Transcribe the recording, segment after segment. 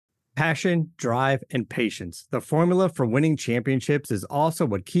Passion, drive, and patience. The formula for winning championships is also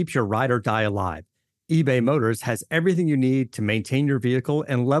what keeps your ride or die alive. eBay Motors has everything you need to maintain your vehicle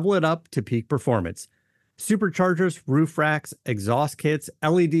and level it up to peak performance. Superchargers, roof racks, exhaust kits,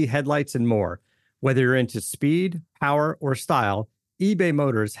 LED headlights, and more. Whether you're into speed, power, or style, eBay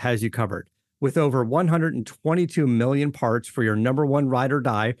Motors has you covered. With over 122 million parts for your number one ride or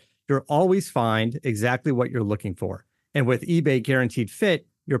die, you'll always find exactly what you're looking for. And with eBay Guaranteed Fit,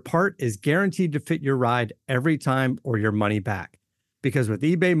 your part is guaranteed to fit your ride every time or your money back. Because with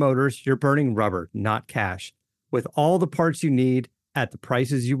eBay Motors, you're burning rubber, not cash. With all the parts you need at the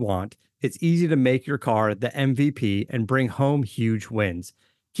prices you want, it's easy to make your car the MVP and bring home huge wins.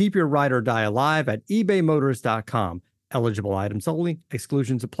 Keep your ride or die alive at ebaymotors.com. Eligible items only.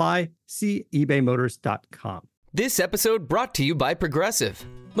 Exclusions apply. See ebaymotors.com. This episode brought to you by Progressive.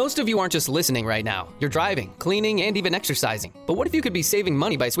 Most of you aren't just listening right now. You're driving, cleaning, and even exercising. But what if you could be saving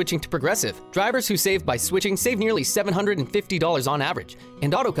money by switching to Progressive? Drivers who save by switching save nearly $750 on average.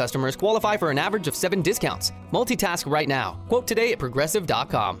 And auto customers qualify for an average of 7 discounts. Multitask right now. Quote today at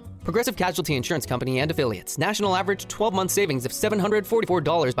Progressive.com. Progressive Casualty Insurance Company and Affiliates. National average 12-month savings of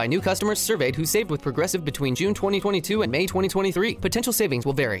 $744 by new customers surveyed who saved with Progressive between June 2022 and May 2023. Potential savings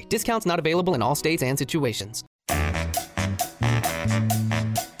will vary. Discounts not available in all states and situations.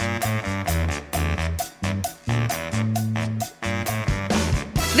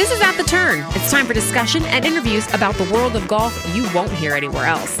 This is At the Turn. It's time for discussion and interviews about the world of golf you won't hear anywhere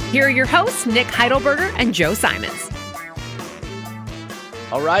else. Here are your hosts, Nick Heidelberger and Joe Simons.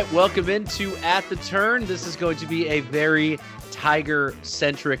 All right, welcome into At the Turn. This is going to be a very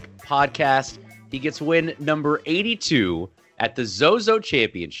Tiger-centric podcast. He gets win number 82 at the Zozo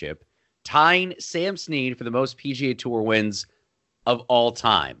Championship, tying Sam Snead for the most PGA Tour wins of all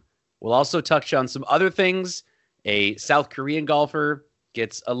time. We'll also touch on some other things. A South Korean golfer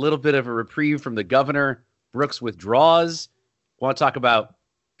gets a little bit of a reprieve from the governor. Brooks withdraws. Want to talk about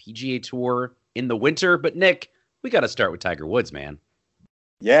PGA Tour in the winter. But Nick, we got to start with Tiger Woods, man.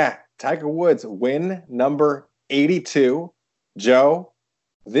 Yeah, Tiger Woods, win number 82. Joe,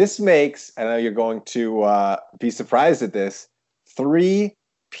 this makes, I know you're going to be surprised at this, 3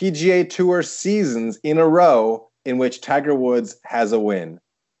 PGA Tour seasons in a row in which Tiger Woods has a win.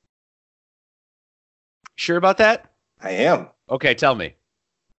 Sure about that? I am. Okay, tell me.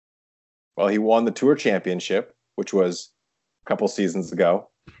 Well, he won the Tour Championship, which was a couple seasons ago.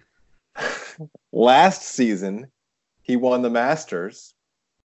 Last season, he won the Masters.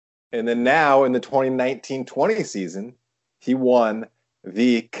 And then now in the 2019-20 season, he won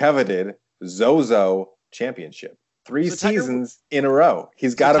the coveted Zozo Championship. 3 seasons in a row.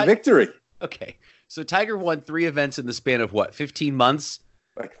 He's got a victory. Okay. So Tiger won 3 events in the span of what, 15 months?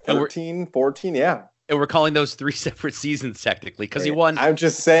 Like 13, 14, yeah. And we're calling those 3 separate seasons technically because he won. I'm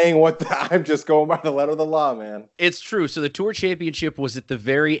just saying I'm just going by the letter of the law, man. It's true. So the Tour Championship was at the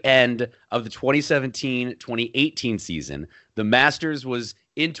very end of the 2017-2018 season. The Masters was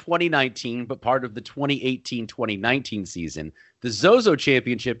in 2019, but part of the 2018-2019 season. The Zozo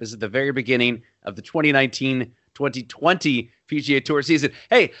Championship is at the very beginning of the 2019-2020 PGA Tour season.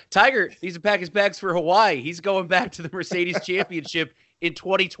 Hey, Tiger needs to pack his bags for Hawaii. He's going back to the Mercedes Championship in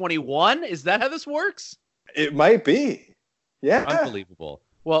 2021. Is that how this works? It might be. Yeah. Unbelievable.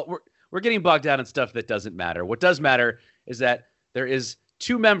 Well, we're getting bogged down in stuff that doesn't matter. What does matter is that there is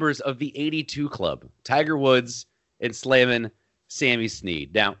 2 members of the 82 Club, Tiger Woods and Slammin' Sammy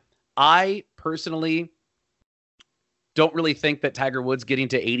Snead. Now, I personally don't really think that Tiger Woods getting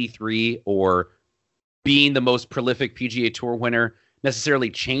to 83 or being the most prolific PGA Tour winner necessarily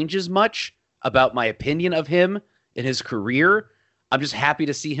changes much about my opinion of him in his career. I'm just happy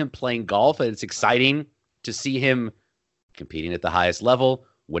to see him playing golf, and it's exciting to see him competing at the highest level,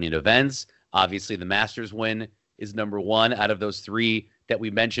 winning events. Obviously, the Masters win is number 1 out of those 3 that we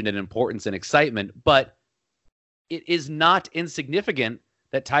mentioned in importance and excitement, but it is not insignificant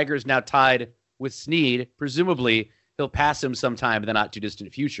that Tiger is now tied with Snead. Presumably, he'll pass him sometime in the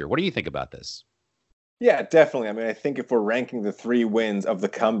not-too-distant future. What do you think about this? Yeah, definitely. I mean, I think if we're ranking the 3 wins of the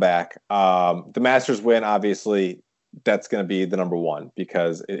comeback, the Masters win, obviously, that's going to be the number 1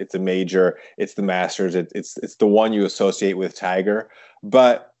 because it's a major. It's the Masters. It's the one you associate with Tiger.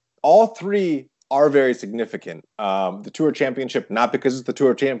 But all 3 are very significant. The Tour Championship, not because it's the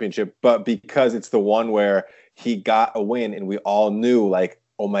Tour Championship, but because it's the one where he got a win and we all knew, like,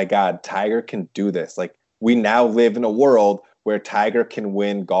 oh my God, Tiger can do this. Like, we now live in a world where Tiger can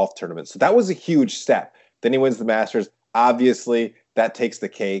win golf tournaments. So that was a huge step. Then he wins the Masters. Obviously, that takes the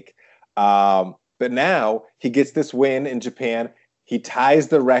cake. But now he gets this win in Japan. He ties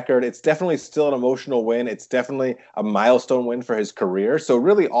the record. It's definitely still an emotional win. It's definitely a milestone win for his career. So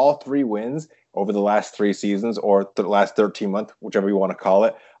really all 3 wins over the last 3 seasons, or the last 13 months, whichever you want to call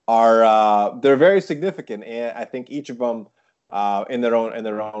it, are they're very significant. And I think each of them in their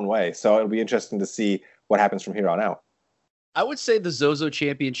own way. So it'll be interesting to see what happens from here on out. I would say the Zozo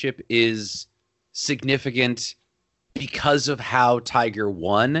Championship is significant because of how Tiger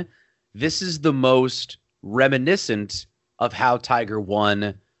won. This is the most reminiscent of how Tiger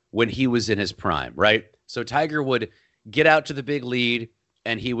won when he was in his prime, right? So Tiger would get out to the big lead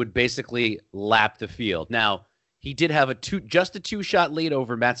and he would basically lap the field. Now, he did have just a 2-shot lead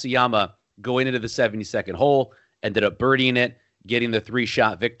over Matsuyama going into the 72nd hole, ended up birdieing it, getting the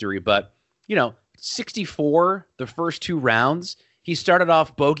 3-shot victory. But, 64, the first 2 rounds, he started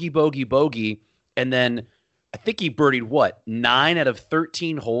off bogey, bogey, bogey, and then I think he birdied 9 out of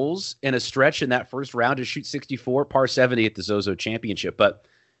 13 holes in a stretch in that first round to shoot 64, par 70 at the Zozo Championship. But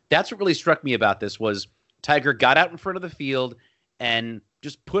that's what really struck me about this was Tiger got out in front of the field and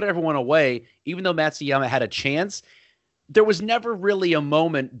just put everyone away. Even though Matsuyama had a chance, there was never really a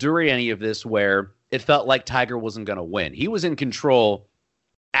moment during any of this where it felt like Tiger wasn't going to win. He was in control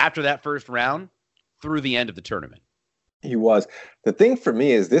after that first round through the end of the tournament. He was. The thing for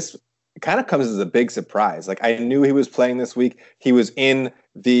me is this kind of comes as a big surprise. Like, I knew he was playing this week. He was in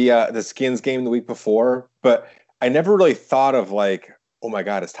the Skins game the week before, but I never really thought of like, oh my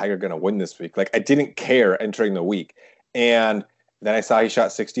God, is Tiger going to win this week? Like, I didn't care entering the week. And then I saw he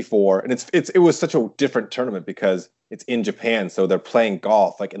shot 64, and it was such a different tournament because it's in Japan. So they're playing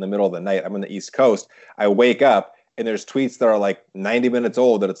golf like in the middle of the night. I'm on the East Coast. I wake up and there's tweets that are like 90 minutes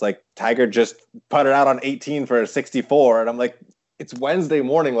old that it's like Tiger just putted out on 18 for a 64. And I'm like, it's Wednesday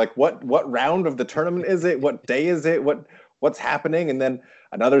morning. Like, what round of the tournament is it? What day is it? What's happening? And then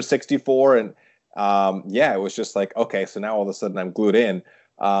another 64. And it was just like, okay, so now all of a sudden I'm glued in.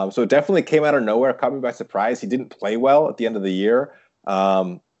 So it definitely came out of nowhere, caught me by surprise. He didn't play well at the end of the year.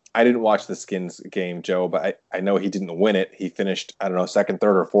 I didn't watch the Skins game, Joe, but I know he didn't win it. He finished, I don't know, 2nd,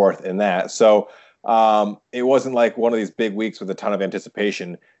 3rd, or 4th in that. So it wasn't like one of these big weeks with a ton of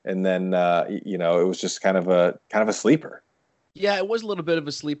anticipation. And then, it was just kind of a sleeper. Yeah, it was a little bit of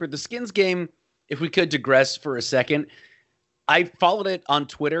a sleeper. The Skins game, if we could digress for a second, I followed it on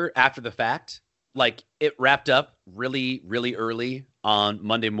Twitter after the fact. Like, it wrapped up really, really early on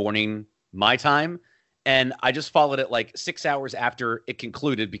Monday morning, my time. And I just followed it like 6 hours after it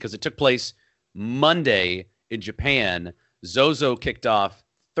concluded because it took place Monday in Japan. Zozo kicked off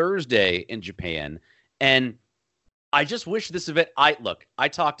Thursday in Japan. And I just wish this event, I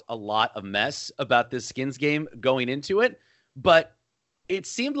talked a lot of mess about this Skins game going into it, but it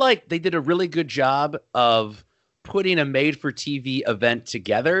seemed like they did a really good job of putting a made-for-TV event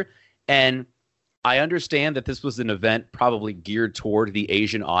together. And I understand that this was an event probably geared toward the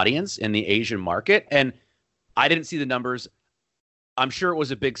Asian audience and the Asian market. And I didn't see the numbers. I'm sure it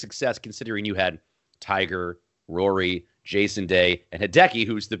was a big success considering you had Tiger, Rory, Jason Day, and Hideki,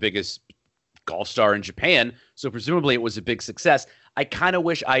 who's the biggest golf star in Japan. So presumably it was a big success. I kind of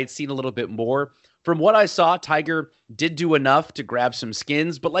wish I had seen a little bit more. From what I saw, Tiger did do enough to grab some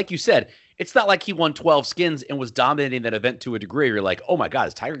skins. But like you said, it's not like he won 12 skins and was dominating that event to a degree. You're like, oh my God,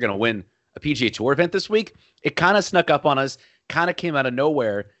 is Tiger going to win a PGA Tour event this week? It kind of snuck up on us, kind of came out of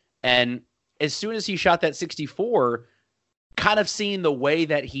nowhere. And as soon as he shot that 64, kind of seeing the way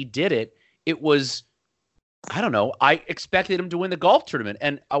that he did it, it was, I don't know, I expected him to win the golf tournament.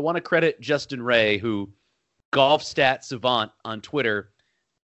 And I want to credit Justin Ray, who Golf Stat Savant on Twitter,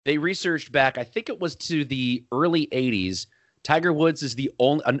 they researched back, I think it was to the early 80s. Tiger Woods is the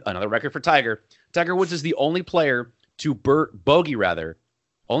only, another record for Tiger. Tiger Woods is the only player to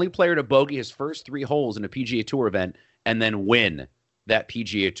only player to bogey his first 3 holes in a PGA Tour event and then win that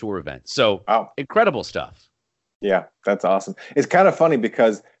PGA Tour event. So, wow. Incredible stuff. Yeah, that's awesome. It's kind of funny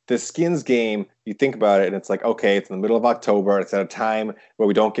because the Skins game, you think about it, and it's like, okay, it's in the middle of October. It's at a time where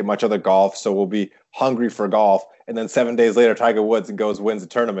we don't get much other golf, so we'll be hungry for golf. And then 7 days later, Tiger Woods wins the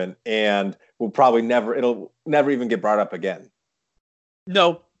tournament, and it'll never even get brought up again.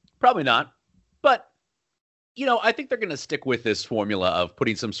 No, probably not. But, I think they're going to stick with this formula of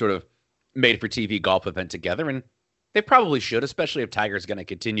putting some sort of made-for-TV golf event together, and they probably should, especially if Tiger's going to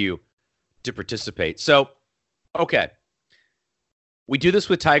continue to participate. So, okay. We do this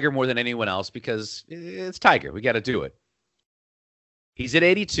with Tiger more than anyone else because it's Tiger. We got to do it. He's at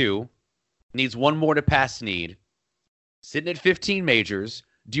 82, needs one more to pass Snead, sitting at 15 majors.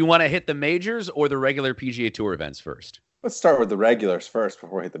 Do you want to hit the majors or the regular PGA Tour events first? Let's start with the regulars first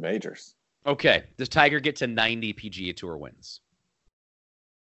before we hit the majors. Okay. Does Tiger get to 90 PGA Tour wins?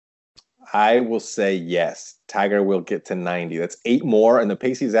 I will say yes. Tiger will get to 90. That's 8 more, and the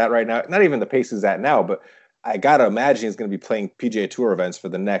pace he's at right now, not even the pace he's at now, but I got to imagine he's going to be playing PGA Tour events for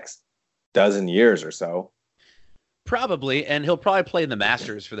the next dozen years or so. Probably, and he'll probably play in the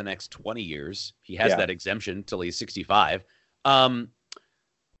Masters for the next 20 years. He has that exemption till he's 65.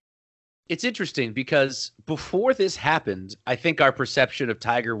 It's interesting because before this happened, I think our perception of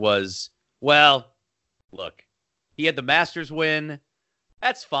Tiger was, well, look, he had the Masters win.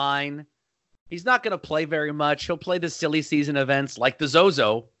 That's fine. He's not going to play very much. He'll play the silly season events like the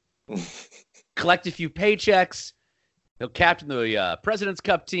Zozo, collect a few paychecks. He'll captain the President's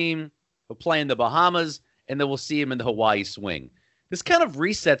Cup team. He'll play in the Bahamas, and then we'll see him in the Hawaii swing. This kind of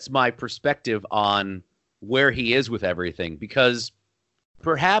resets my perspective on where he is with everything, because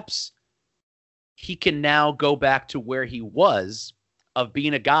perhaps he can now go back to where he was of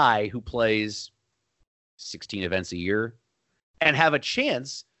being a guy who plays 16 events a year and have a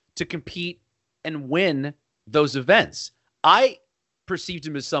chance to compete and win those events. I perceived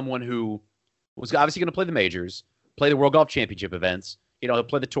him as someone who was obviously going to play the majors, play the World Golf Championship events. You know, he'll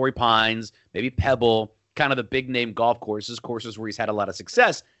play the Torrey Pines, maybe Pebble, kind of the big name golf courses where he's had a lot of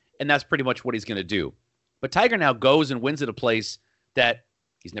success, and that's pretty much what he's going to do. But Tiger now goes and wins at a place that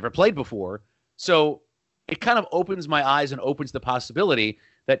he's never played before. So it kind of opens my eyes and opens the possibility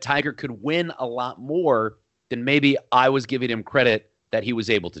that Tiger could win a lot more than maybe I was giving him credit that he was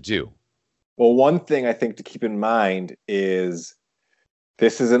able to do. Well, one thing I think to keep in mind is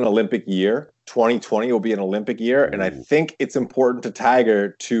this is an Olympic year. 2020 will be an Olympic year, and I think it's important to Tiger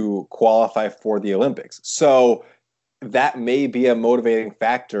to qualify for the Olympics. So that may be a motivating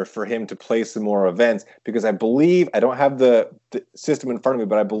factor for him to play some more events, because I believe, I don't have the system in front of me,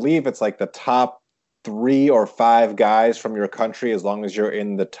 but I believe it's like the top 3 or 5 guys from your country, as long as you're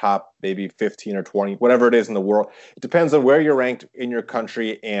in the top maybe 15 or 20, whatever it is in the world. It depends on where you're ranked in your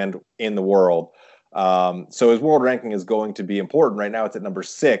country and in the world. So his world ranking is going to be important. Right now it's at number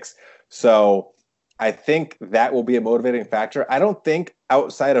 6. So I think that will be a motivating factor. I don't think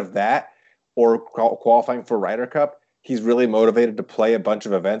outside of that or qualifying for Ryder Cup, he's really motivated to play a bunch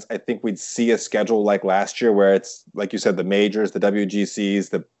of events. I think we'd see a schedule like last year where it's, like you said, the majors, the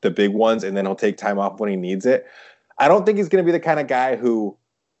WGCs, the big ones, and then he'll take time off when he needs it. I don't think he's going to be the kind of guy who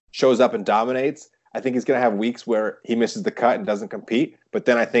shows up and dominates. I think he's going to have weeks where he misses the cut and doesn't compete. But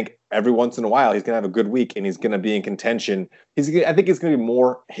then I think every once in a while he's going to have a good week and he's going to be in contention. I think he's going to be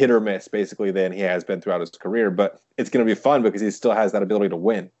more hit or miss basically than he has been throughout his career. But it's going to be fun because he still has that ability to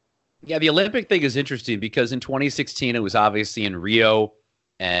win. Yeah, the Olympic thing is interesting because in 2016 it was obviously in Rio,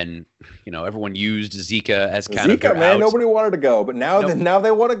 and you know everyone used Zika as kind of Zika, man. Nobody wanted to go, but now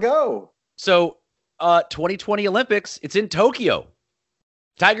they want to go. So, 2020 Olympics, it's in Tokyo.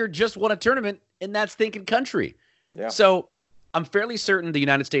 Tiger just won a tournament in that stinking country. Yeah. So I'm fairly certain the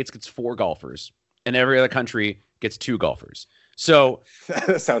United States gets 4 golfers, and every other country gets 2 golfers. So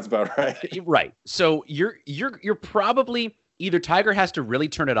that sounds about right. Right. So you're probably. Either Tiger has to really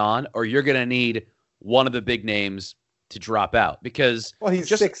turn it on, or you're going to need one of the big names to drop out, because he's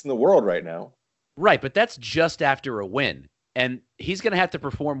 6th in the world right now. Right, but that's just after a win, and he's going to have to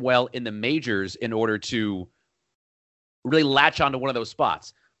perform well in the majors in order to really latch onto one of those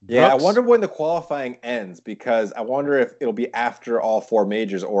spots. Yeah, I wonder when the qualifying ends, because I wonder if it'll be after all 4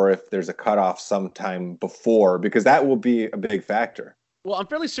 majors or if there's a cutoff sometime before, because that will be a big factor. Well, I'm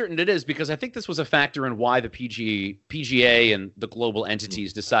fairly certain it is, because I think this was a factor in why the PGA and the global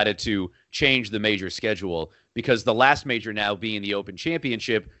entities decided to change the major schedule, because the last major now being the Open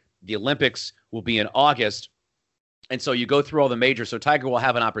Championship, the Olympics will be in August. And so you go through all the majors. So Tiger will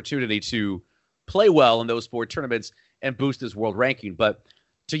have an opportunity to play well in those 4 tournaments and boost his world ranking. But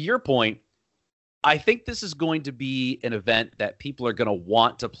to your point, I think this is going to be an event that people are going to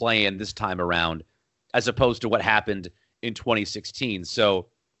want to play in this time around, as opposed to what happened in 2016. So,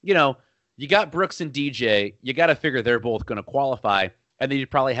 you know, you got Brooks and DJ. You got to figure they're both going to qualify. And then you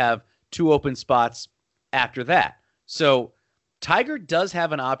probably have 2 open spots after that. So Tiger does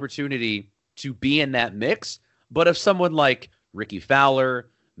have an opportunity to be in that mix. But if someone like Ricky Fowler,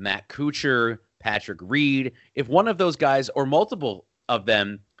 Matt Kuchar, Patrick Reed, if one of those guys or multiple of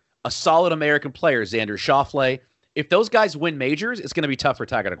them, a solid American player, Xander Schauffele, if those guys win majors, it's going to be tough for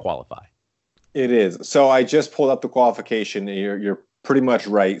Tiger to qualify. It is. So I just pulled up the qualification. You're pretty much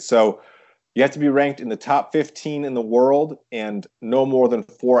right. So you have to be ranked in the top 15 in the world and no more than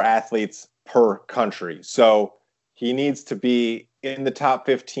 4 athletes per country. So he needs to be in the top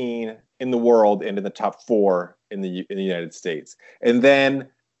 15 in the world and in the top 4 in the United States. And then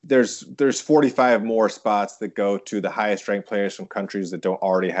there's 45 more spots that go to the highest ranked players from countries that don't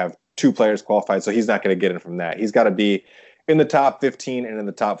already have 2 players qualified. So he's not going to get in from that. He's got to be in the top 15 and in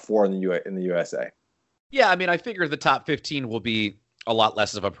the top 4 in the USA. Yeah, I mean, I figure the top 15 will be a lot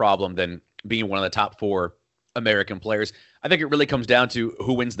less of a problem than being one of the top 4 American players. I think it really comes down to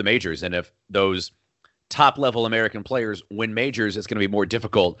who wins the majors, and if those top-level American players win majors, it's going to be more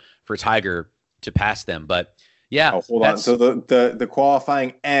difficult for Tiger to pass them. But yeah, hold on. So the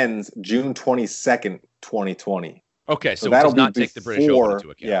qualifying ends June 22nd, 2020. Okay, so it does not take the British Open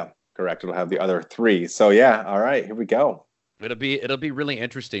into account. Yeah, correct. It'll have the other 3. So yeah, all right, here we go. It'll be really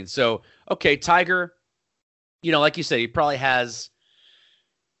interesting. So okay, Tiger, like you said, he probably has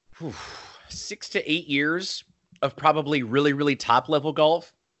 6 to 8 years of probably really, really top-level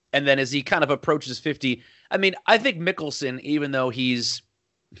golf. And then as he kind of approaches 50, I mean, I think Mickelson, even though he's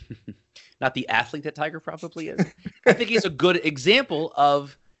not the athlete that Tiger probably is, I think he's a good example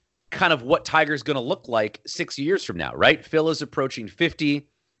of kind of what Tiger's going to look like 6 years from now, right? Phil is approaching 50.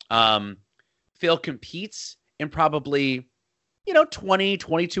 Phil competes in probably, 20,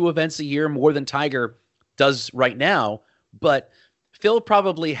 22 events a year more than Tiger does right now. But Phil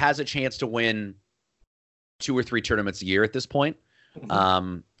probably has a chance to win 2 or 3 tournaments a year at this point.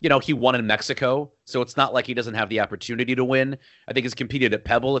 Mm-hmm. He won in Mexico, so it's not like he doesn't have the opportunity to win. I think he's competed at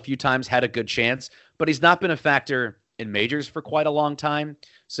Pebble a few times, had a good chance, but he's not been a factor in majors for quite a long time.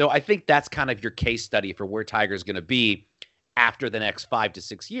 So I think that's kind of your case study for where Tiger's going to be after the next 5 to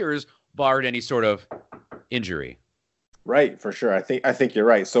 6 years, barred any sort of injury. Right, for sure. I think you're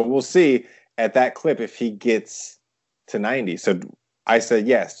right. So we'll see at that clip if he gets to 90. So I said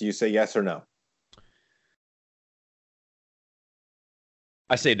yes. Do you say yes or no?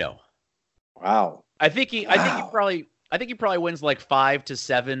 I say no. Wow. I think he probably wins like 5 to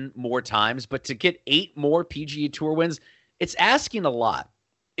 7 more times, but to get 8 more PGA Tour wins, it's asking a lot.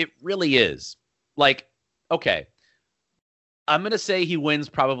 It really is. Like, okay, I'm going to say he wins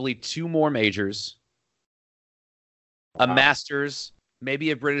probably 2 more majors, a Masters,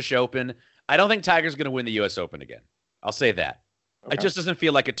 maybe a British Open. I don't think Tiger's going to win the US Open again. I'll say that. Okay. It just doesn't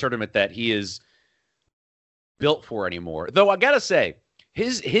feel like a tournament that he is built for anymore. Though I got to say,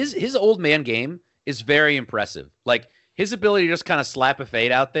 his old man game is very impressive. Like his ability to just kind of slap a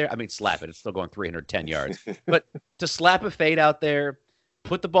fade out there. I mean, slap it. It's still going 310 yards. But to slap a fade out there,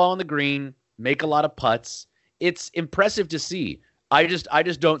 put the ball on the green, make a lot of putts. It's impressive to see. I just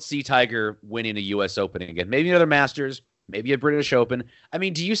don't see Tiger winning a U.S. Open again. Maybe another Masters, maybe a British Open. I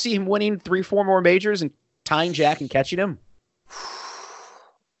mean, do you see him winning 3-4 more majors and tying Jack and catching him?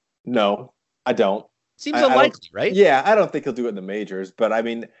 No, I don't. Seems unlikely, right? Yeah, I don't think he'll do it in the majors. But, I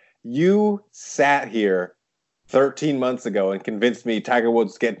mean, you sat here 13 months ago and convinced me Tiger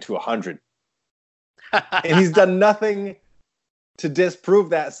Woods getting to 100. And he's done nothing to disprove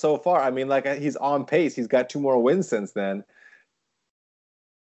that so far. I mean, like, he's on pace. He's got 2 more wins since then.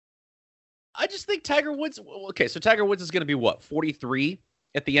 I just think Tiger Woods... Okay, so Tiger Woods is going to be, what, 43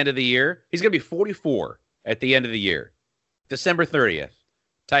 at the end of the year? He's going to be 44 at the end of the year. December 30th,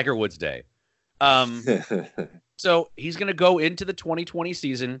 Tiger Woods Day. So he's going to go into the 2020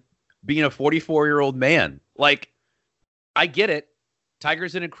 season being a 44-year-old man. Like, I get it.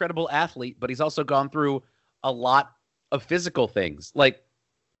 Tiger's an incredible athlete, but he's also gone through a lot of physical things. Like,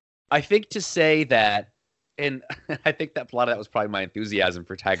 I think to say that, and I think that a lot of that was probably my enthusiasm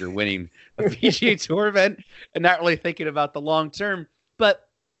for Tiger winning a PGA Tour event and not really thinking about the long term. But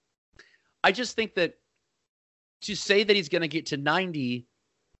I just think that to say that he's going to get to 90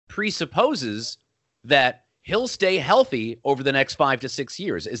 presupposes that he'll stay healthy over the next 5 to 6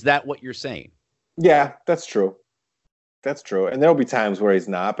 years. Is that what you're saying? Yeah, that's true. That's true. And there'll be times where he's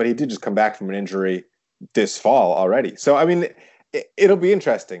not, but he did just come back from an injury this fall already. So, I mean, it'll be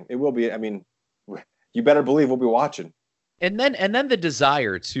interesting. It will be. I mean, you better believe we'll be watching. And then the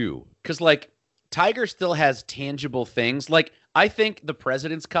desire too, because like Tiger still has tangible things. Like I think the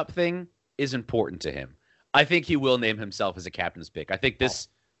President's Cup thing is important to him. I think he will name himself as a captain's pick. I think this...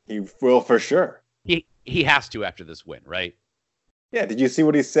 He will for sure. He has to after this win, right? Yeah. Did you see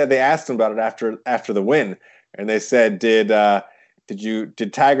what he said? They asked him about it after the win, and they said, "Did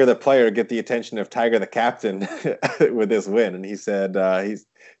Tiger the player get the attention of Tiger the captain with this win?" And he said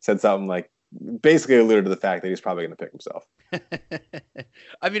something like, basically alluded to the fact that he's probably going to pick himself.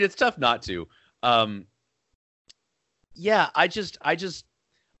 I mean, it's tough not to. Yeah,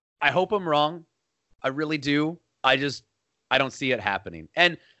 I hope I'm wrong. I really do. I don't see it happening.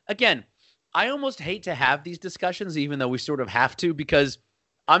 And again, I almost hate to have these discussions, even though we sort of have to, because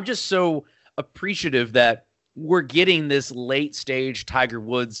I'm just so appreciative that we're getting this late stage Tiger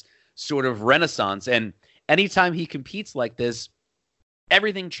Woods sort of renaissance. And anytime he competes like this,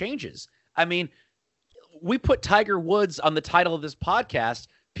 everything changes. I mean, we put Tiger Woods on the title of this podcast,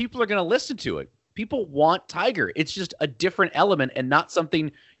 people are going to listen to it. People want Tiger. It's just a different element and not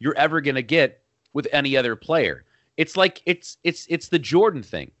something you're ever going to get with any other player. It's like it's the Jordan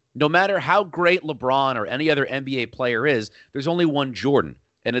thing. No matter how great LeBron or any other NBA player is, there's only one Jordan.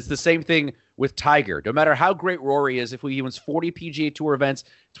 And it's the same thing with Tiger. No matter how great Rory is, if he wins 40 PGA Tour events,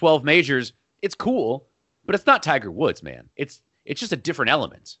 12 majors, it's cool, but it's not Tiger Woods, man. It's just a different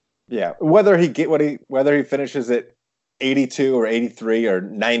element. Yeah, whether he finishes at 82 or 83 or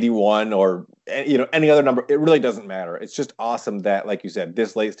 91 or any other number, it really doesn't matter. It's just awesome that, like you said,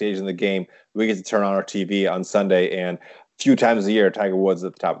 this late stage in the game, we get to turn on our TV on Sunday, and a few times a year, Tiger Woods is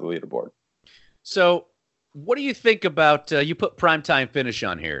at the top of the leaderboard. So, what do you think about you put primetime finish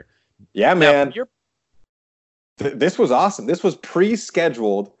on here? Yeah, man. This was awesome. This was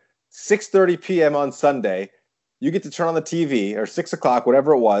pre-scheduled, 6:30 p.m. on Sunday. You get to turn on the TV, or 6 o'clock,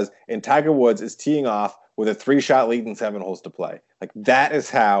 whatever it was, and Tiger Woods is teeing off with a 3-shot lead and 7 holes to play. Like, that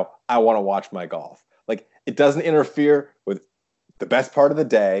is how I want to watch my golf. Like, it doesn't interfere with the best part of the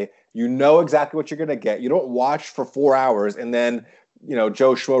day. You know exactly what you're going to get. You don't watch for 4 hours and then,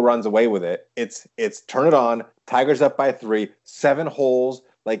 Joe Schmo runs away with it. It's turn it on. Tiger's up by 3, 7 holes.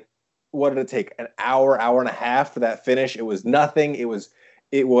 Like, what did it take? An hour and a half for that finish? It was nothing. It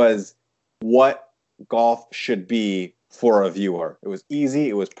was what golf should be for a viewer. It was easy.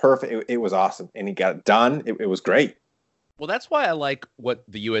 It was perfect. It was awesome. And he got it done. It was great. Well, that's why I like what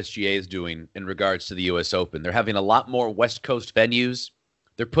the USGA is doing in regards to the US Open. They're having a lot more West Coast venues.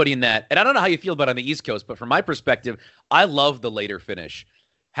 They're putting that, and I don't know how you feel about it on the East Coast, but from my perspective, I love the later finish.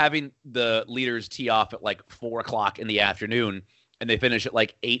 Having the leaders tee off at like 4 o'clock in the afternoon and they finish at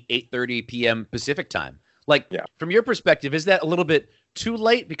like 8:30 p.m. Pacific time. Like, From your perspective, is that a little bit too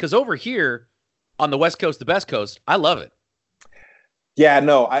late? Because over here on the West Coast, the best coast, I love it. Yeah,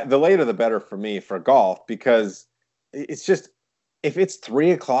 no, the later the better for me for golf, because it's just, if it's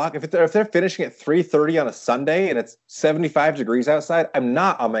 3 o'clock, if they're finishing at 3:30 on a Sunday and it's 75 degrees outside, I'm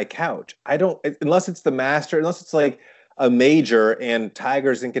not on my couch. I don't, unless it's the Master, unless it's like a major and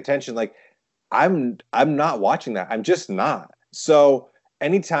Tiger's in contention. Like, I'm not watching that. I'm just not. So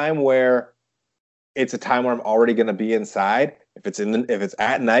anytime where it's a time where I'm already going to be inside, if it's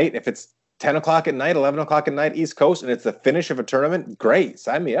at night, if it's 10 o'clock at night, 11 o'clock at night, East Coast, and it's the finish of a tournament, great.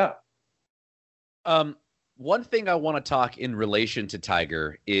 Sign me up. One thing I want to talk in relation to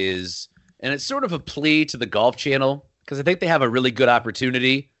Tiger is, and it's sort of a plea to the Golf Channel, because I think they have a really good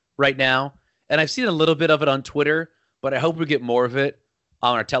opportunity right now. And I've seen a little bit of it on Twitter, but I hope we get more of it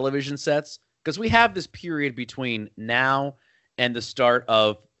on our television sets, because we have this period between now and the start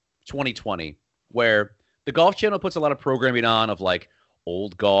of 2020 where the Golf Channel puts a lot of programming on of like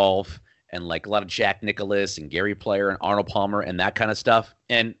old golf and like a lot of Jack Nicklaus and Gary Player and Arnold Palmer and that kind of stuff.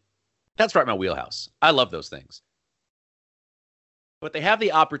 And that's right in my wheelhouse. I love those things. But they have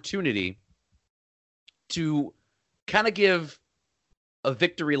the opportunity to kind of give a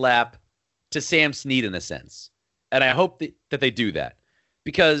victory lap to Sam Snead in a sense. And I hope that they do that,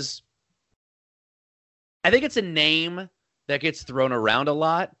 because I think it's a name that gets thrown around a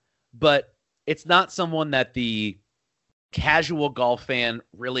lot, but it's not someone that the casual golf fan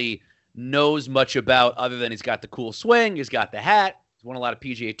really knows much about, other than he's got the cool swing, he's got the hat, he's won a lot of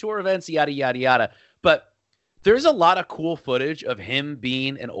PGA Tour events, yada, yada, yada. But there's a lot of cool footage of him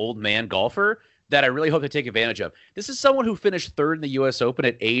being an old man golfer that I really hope to take advantage of. This is someone who finished third in the U.S. Open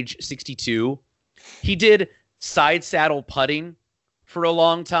at age 62. He did side saddle putting for a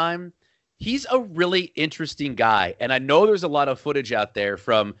long time. He's a really interesting guy. And I know there's a lot of footage out there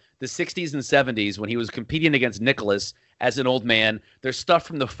from the 60s and 70s when he was competing against Nicklaus as an old man. There's stuff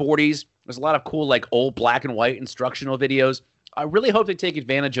from the 40s. There's a lot of cool, like, old black and white instructional videos. I really hope they take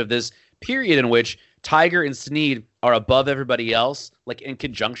advantage of this period in which Tiger and Snead are above everybody else, like in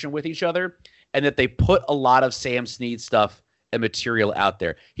conjunction with each other, and that they put a lot of Sam Snead stuff and material out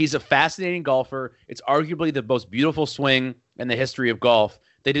there. He's a fascinating golfer. It's arguably the most beautiful swing in the history of golf.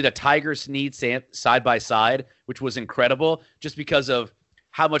 They did a Tiger Snead side by side, which was incredible, just because of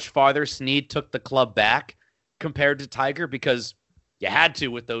how much farther Snead took the club back compared to Tiger, because you had to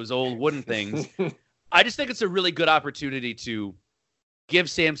with those old wooden things. I just think it's a really good opportunity to give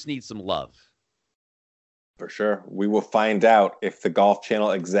Sam Snead some love. For sure. We will find out if the Golf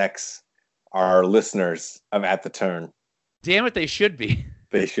Channel execs are listeners of At the Turn. Damn it, they should be.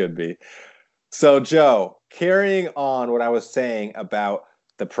 They should be. So, Joe, carrying on what I was saying about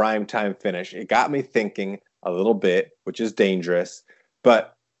the primetime finish, it got me thinking a little bit, which is dangerous.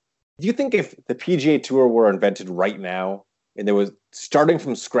 But do you think if the PGA Tour were invented right now and there was starting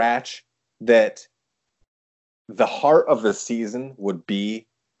from scratch, that the heart of the season would be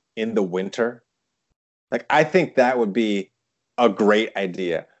in the winter? Like, I think that would be a great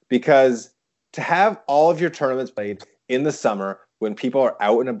idea, because to have all of your tournaments played in the summer when people are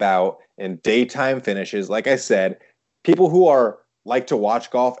out and about and daytime finishes, like I said, people who are like to watch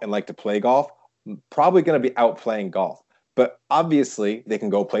golf and like to play golf, probably going to be out playing golf. But obviously, they can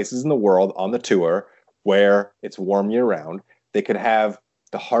go places in the world on the tour where it's warm year round. They could have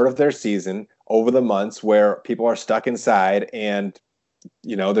the heart of their season over the months where people are stuck inside and,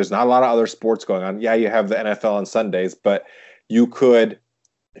 you know, there's not a lot of other sports going on. Yeah, you have the NFL on Sundays, but you could,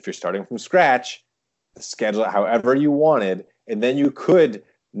 if you're starting from scratch, schedule it however you wanted, and then you could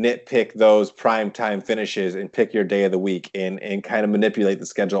nitpick those prime time finishes and pick your day of the week and kind of manipulate the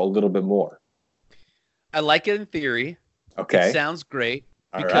schedule a little bit more. I like it in theory. Okay. It sounds great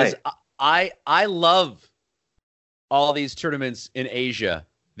All because right. I love all these tournaments in Asia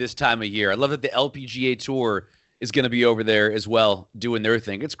this time of year. I love that the LPGA Tour is going to be over there as well doing their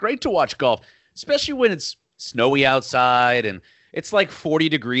thing. It's great to watch golf, especially when it's snowy outside and it's like 40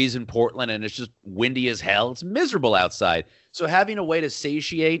 degrees in Portland and it's just windy as hell. It's miserable outside. So having a way to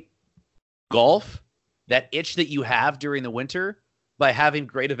satiate golf, that itch that you have during the winter by having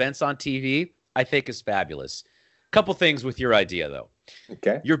great events on TV, I think is fabulous. Couple things with your idea, though.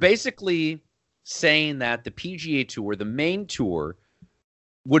 Okay. You're basically saying that the PGA Tour, the main tour,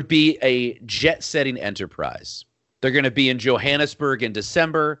 would be a jet-setting enterprise. They're going to be in Johannesburg in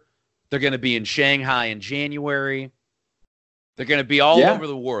December. They're going to be in Shanghai in January. They're going to be all over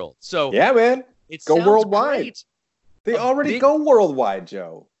the world. So yeah, man, go worldwide. Great. They already go worldwide,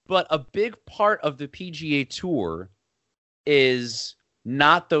 Joe. But a big part of the PGA Tour is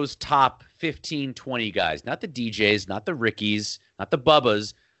not those top 15, 20 guys, not the DJs, not the Rickies, not the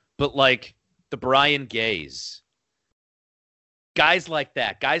Bubbas, but like the Brian Gays. Guys like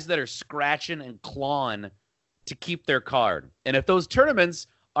that, guys that are scratching and clawing to keep their card. And if those tournaments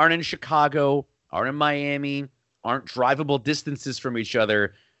aren't in Chicago, aren't in Miami, aren't drivable distances from each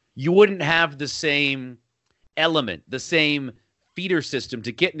other, you wouldn't have the same element, the same feeder system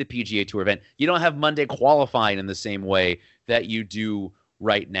to get into PGA Tour event. You don't have Monday qualifying in the same way that you do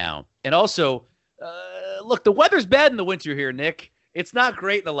right now. And also, look, the weather's bad in the winter here, Nick. It's not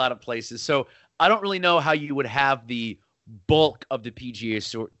great in a lot of places. So I don't really know how you would have the bulk of the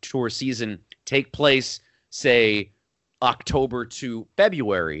PGA Tour season take place, say, October to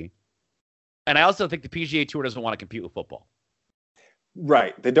February. And I also think the PGA Tour doesn't want to compete with football.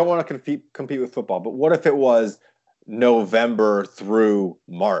 Right. They don't want to compete with football. But what if it was November through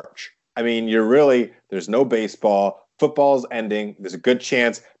March? I mean, there's no baseball. Football's ending. There's a good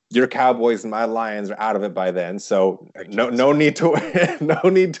chance your Cowboys and my Lions are out of it by then. So no need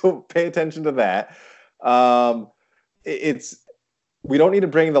to pay attention to that. We don't need to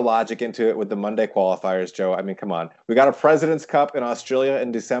bring the logic into it with the Monday qualifiers, Joe. I mean, come on. We got a President's Cup in Australia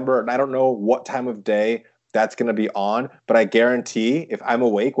in December, and I don't know what time of day that's going to be on, but I guarantee if I'm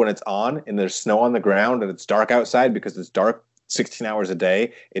awake when it's on and there's snow on the ground and it's dark outside because it's dark 16 hours a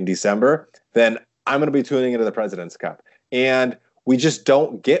day in December, then I'm going to be tuning into the President's Cup. And we just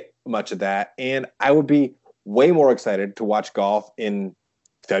don't get much of that. And I would be way more excited to watch golf in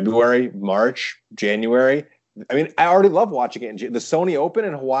February, March, January. I mean, I already love watching it. The Sony Open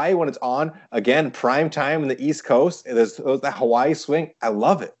in Hawaii, when it's on, again, prime time in the East Coast, there's that Hawaii swing. I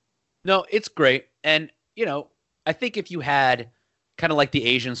love it. No, it's great. And, you know, I think if you had kind of like the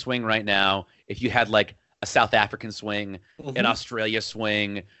Asian swing right now, if you had like a South African swing, an Australia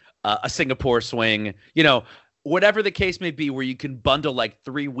swing, a Singapore swing, you know, whatever the case may be, where you can bundle like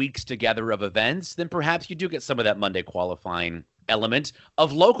 3 weeks together of events, then perhaps you do get some of that Monday qualifying element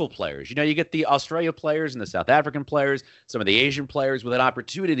of local players. You know, you get the Australia players and the South African players, some of the Asian players with an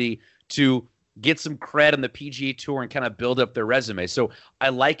opportunity to get some cred on the PGA Tour and kind of build up their resume. So I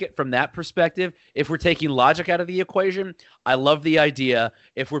like it from that perspective. If we're taking logic out of the equation, I love the idea.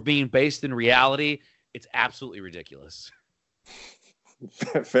 If we're being based in reality, it's absolutely ridiculous.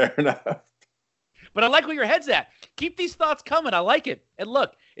 Fair enough. But I like where your head's at. Keep these thoughts coming. I like it. And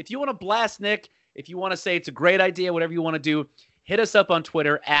look, if you want to blast Nick, if you want to say it's a great idea, whatever you want to do, hit us up on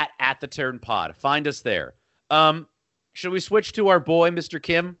Twitter at the Turn Pod. Find us there. Should we switch to our boy, Mr.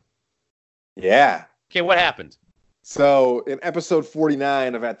 Kim? Yeah. Okay, what happened? So in episode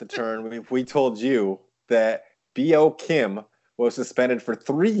 49 of At the Turn, we told you that B.O. Kim was suspended for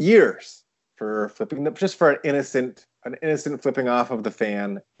 3 years for flipping, just for an innocent flipping off of the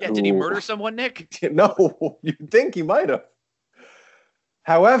fan. Yeah, did he murder someone, Nick? No, you'd think he might have.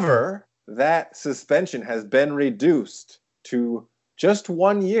 However, that suspension has been reduced to just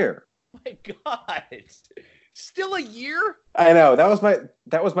 1 year. My God. Still a year? I know.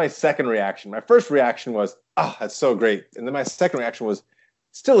 That was my second reaction. My first reaction was, oh, that's so great. And then my second reaction was,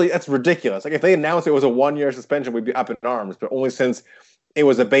 still, that's ridiculous. Like if they announced it was a 1 year suspension, we'd be up in arms. But only since it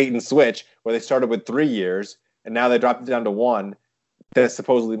was a bait and switch where they started with 3 years and now they dropped it down to 1, that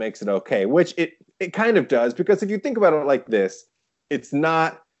supposedly makes it okay, which it kind of does, because if you think about it like this, it's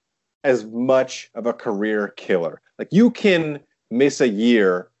not as much of a career killer. Like, you can miss a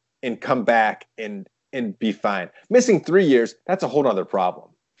year and come back and be fine. Missing 3 years, that's a whole other problem.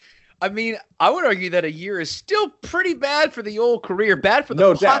 I mean, I would argue that a year is still pretty bad for the old career, bad for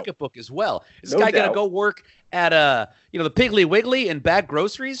the pocketbook as well. Is this guy going to go work at the Piggly Wiggly and bag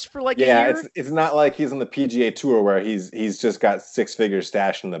groceries for like a year? Yeah, it's not like he's on the PGA Tour where he's just got 6 figures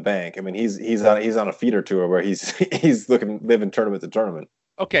stashed in the bank. I mean, he's on a feeder tour where he's living tournament to tournament.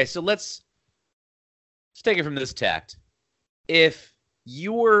 Okay, so let's take it from this tact. If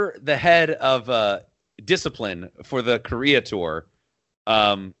you were the head of discipline for the Korea Tour,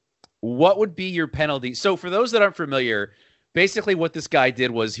 what would be your penalty? So for those that aren't familiar, basically what this guy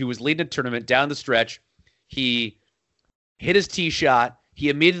did was he was leading a tournament down the stretch. He hit his tee shot. He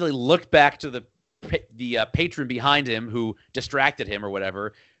immediately looked back to the patron behind him who distracted him or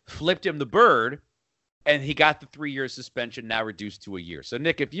whatever, flipped him the bird, and he got the 3-year suspension, now reduced to a year. So,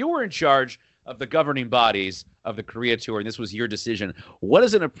 Nick, if you were in charge of the governing bodies of the Korea Tour and this was your decision, what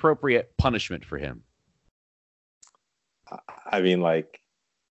is an appropriate punishment for him? I mean, like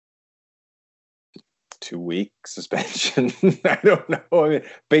 2-week suspension. I don't know. I mean,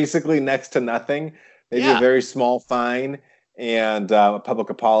 basically next to nothing. Maybe a very small fine and a public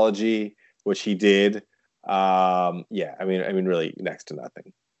apology, which he did. I mean, really next to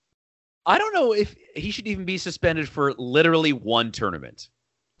nothing. I don't know if he should even be suspended for literally one tournament.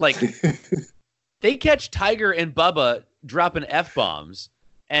 Like, they catch Tiger and Bubba dropping F-bombs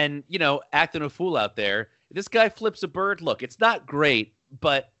and, acting a fool out there. This guy flips a bird. Look, it's not great,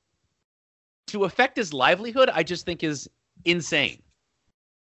 but to affect his livelihood, I just think is insane.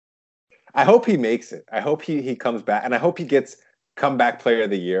 I hope he makes it. I hope he comes back, and I hope he gets comeback player of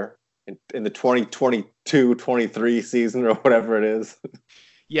the year in the 2022-23 season or whatever it is.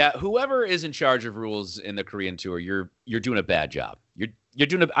 Yeah, whoever is in charge of rules in the Korean Tour, you're doing a bad job. You're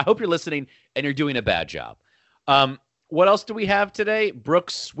doing I hope you're listening, and you're doing a bad job. What else do we have today?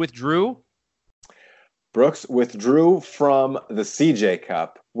 Brooks withdrew. Brooks withdrew from the CJ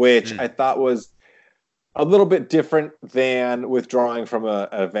Cup, which I thought was a little bit different than withdrawing from an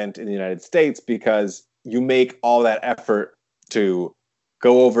event in the United States, because you make all that effort to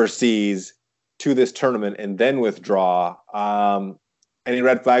go overseas to this tournament and then withdraw. Any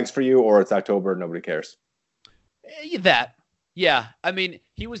red flags for you, or it's October and nobody cares? That. Yeah. I mean,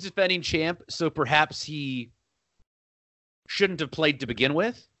 he was defending champ, so perhaps he shouldn't have played to begin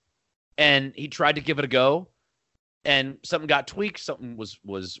with, and he tried to give it a go. And something got tweaked. Something was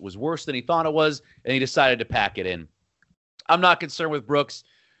worse than he thought it was, and he decided to pack it in. I'm not concerned with Brooks.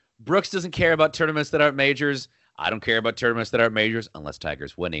 Brooks doesn't care about tournaments that aren't majors. I don't care about tournaments that aren't majors unless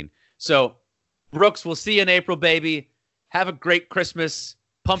Tiger's winning. So, Brooks, we'll see you in April, baby. Have a great Christmas.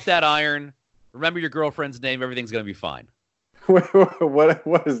 Pump that iron. Remember your girlfriend's name. Everything's going to be fine.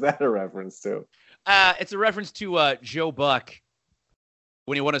 What is that a reference to? It's a reference to Joe Buck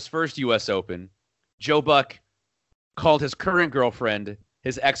when he won his first U.S. Open. Joe Buck called his current girlfriend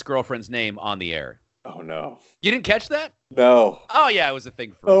his ex-girlfriend's name on the air. Oh, no. You didn't catch that? No. Oh, yeah, it was a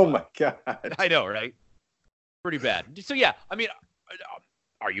thing for a while. My God. I know, right? Pretty bad. So, yeah, I mean,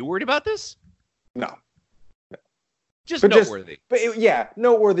 are you worried about this? No. Just noteworthy.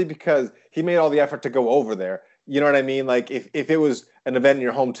 Noteworthy because he made all the effort to go over there. You know what I mean? Like, if it was an event in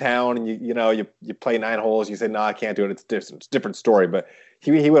your hometown and you play 9 holes, you say, no, I can't do it. It's a different story. But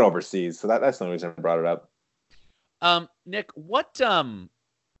he went overseas, so that's the only reason I brought it up. Nick, what's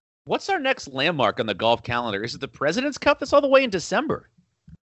our next landmark on the golf calendar? Is it the President's Cup? That's all the way in December.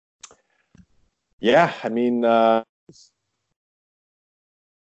 Yeah, I mean,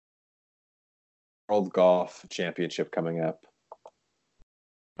 World Golf Championship coming up.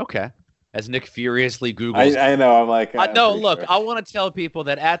 Okay. As Nick furiously Googles. I know. I'm like, no, look, sure. I want to tell people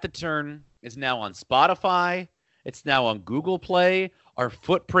that At the Turn is now on Spotify. It's now on Google Play. Our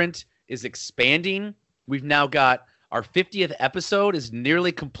footprint is expanding. We've now got our 50th episode is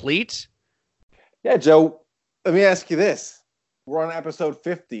nearly complete. Yeah, Joe, let me ask you this. We're on episode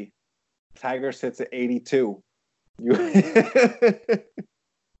 50. Tiger sits at 82.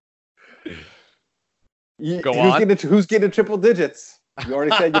 Who's getting triple digits? You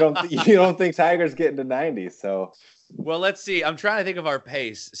already said you don't think Tiger's getting to 90. So, well, let's see. I'm trying to think of our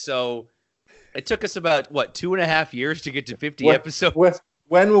pace. So, it took us about 2.5 years to get to 50 episodes.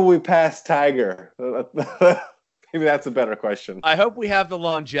 When will we pass Tiger? Maybe that's a better question. I hope we have the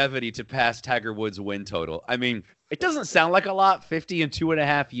longevity to pass Tiger Woods' win total. I mean, it doesn't sound like a lot, 50 in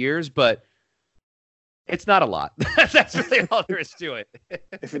 2.5 years, but It's not a lot. That's really all there is to it.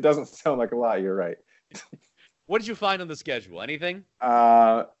 If it doesn't sound like a lot, you're right. What did you find on the schedule? Anything?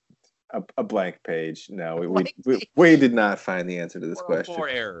 A blank page. No, we did not find the answer to this question. Or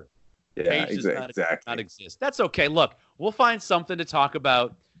error. Yeah, Page does exactly. not exist. That's okay. Look, we'll find something to talk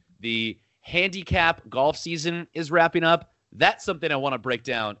about. The handicap golf season is wrapping up. That's something I want to break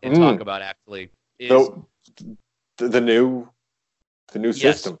down and talk about. Actually, so the new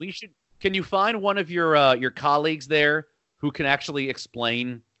system. We should. Can you find one of your colleagues there who can actually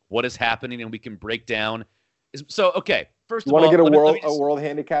explain what is happening and we can break down? So, okay, first of all, want to get a world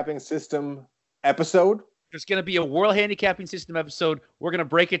handicapping system episode? There's going to be a world handicapping system episode. We're going to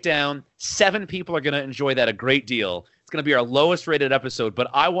break it down. 7 people are going to enjoy that a great deal. It's going to be our lowest rated episode, but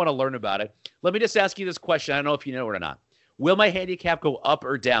I want to learn about it. Let me just ask you this question. I don't know if you know it or not. Will my handicap go up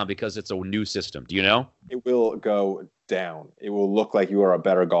or down because it's a new system? Do you know? It will go down. It will look like you are a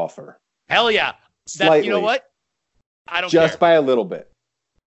better golfer. Hell yeah. Slightly. You know what? I don't Just care. by a little bit.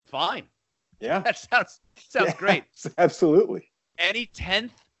 Fine. Yeah. That sounds great. Absolutely. Any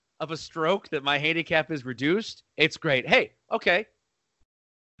 10th of a stroke that my handicap is reduced, it's great. Hey, okay.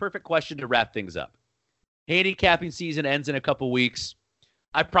 Perfect question to wrap things up. Handicapping season ends in a couple weeks.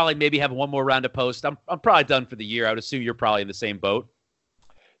 I probably maybe have one more round of post. I'm probably done for the year. I would assume you're probably in the same boat.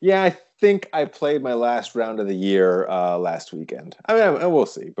 Yeah, I think I played my last round of the year last weekend. I mean, we'll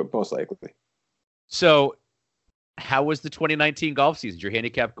see, but most likely. So, how was the 2019 golf season? Did your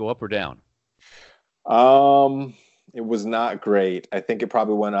handicap go up or down? It was not great. I think it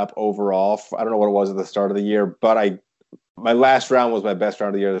probably went up overall. I don't know what it was at the start of the year, but my last round was my best round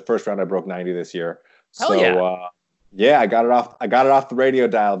of the year. The first round I broke 90 this year. Hell yeah. Yeah, I got it off the radio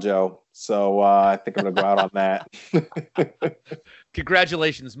dial, Joe. So I think I'm gonna go out on that.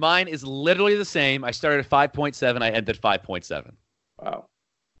 Congratulations. Mine is literally the same. I started at 5.7. I ended at 5.7. Wow.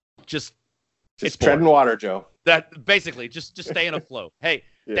 Just treading water, Joe. That basically just staying afloat. Hey,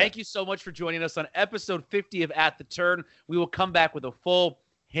 yeah. Thank you so much for joining us on episode 50 of At the Turn. We will come back with a full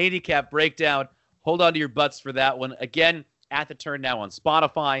handicap breakdown. Hold on to your butts for that one. Again, At the Turn now on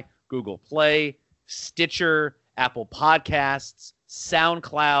Spotify, Google Play, Stitcher, Apple Podcasts,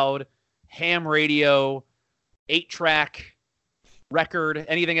 SoundCloud, Ham Radio, 8-track, Record.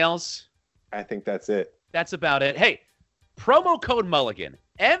 Anything else? I think that's it. That's about it. Hey, promo code Mulligan,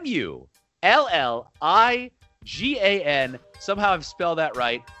 MULLIGAN. Somehow I've spelled that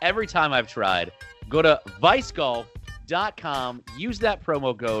right every time I've tried. Go to vicegolf.com. Use that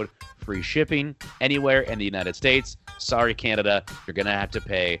promo code. Free shipping anywhere in the United States. Sorry, Canada. You're going to have to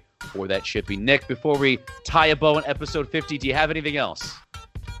pay for that shipping. Nick, before we tie a bow on episode 50, do you have anything else?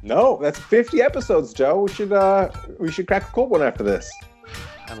 No, that's 50 episodes, Joe. We should crack a cold one after this.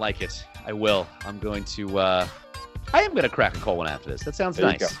 I like it. I will. I am going to crack a cold one after this. That sounds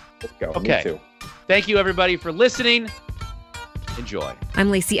nice. There you go. Okay. Me too. Thank you, everybody, for listening. Enjoy.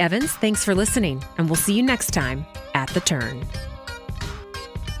 I'm Lacey Evans. Thanks for listening, and we'll see you next time at The Turn.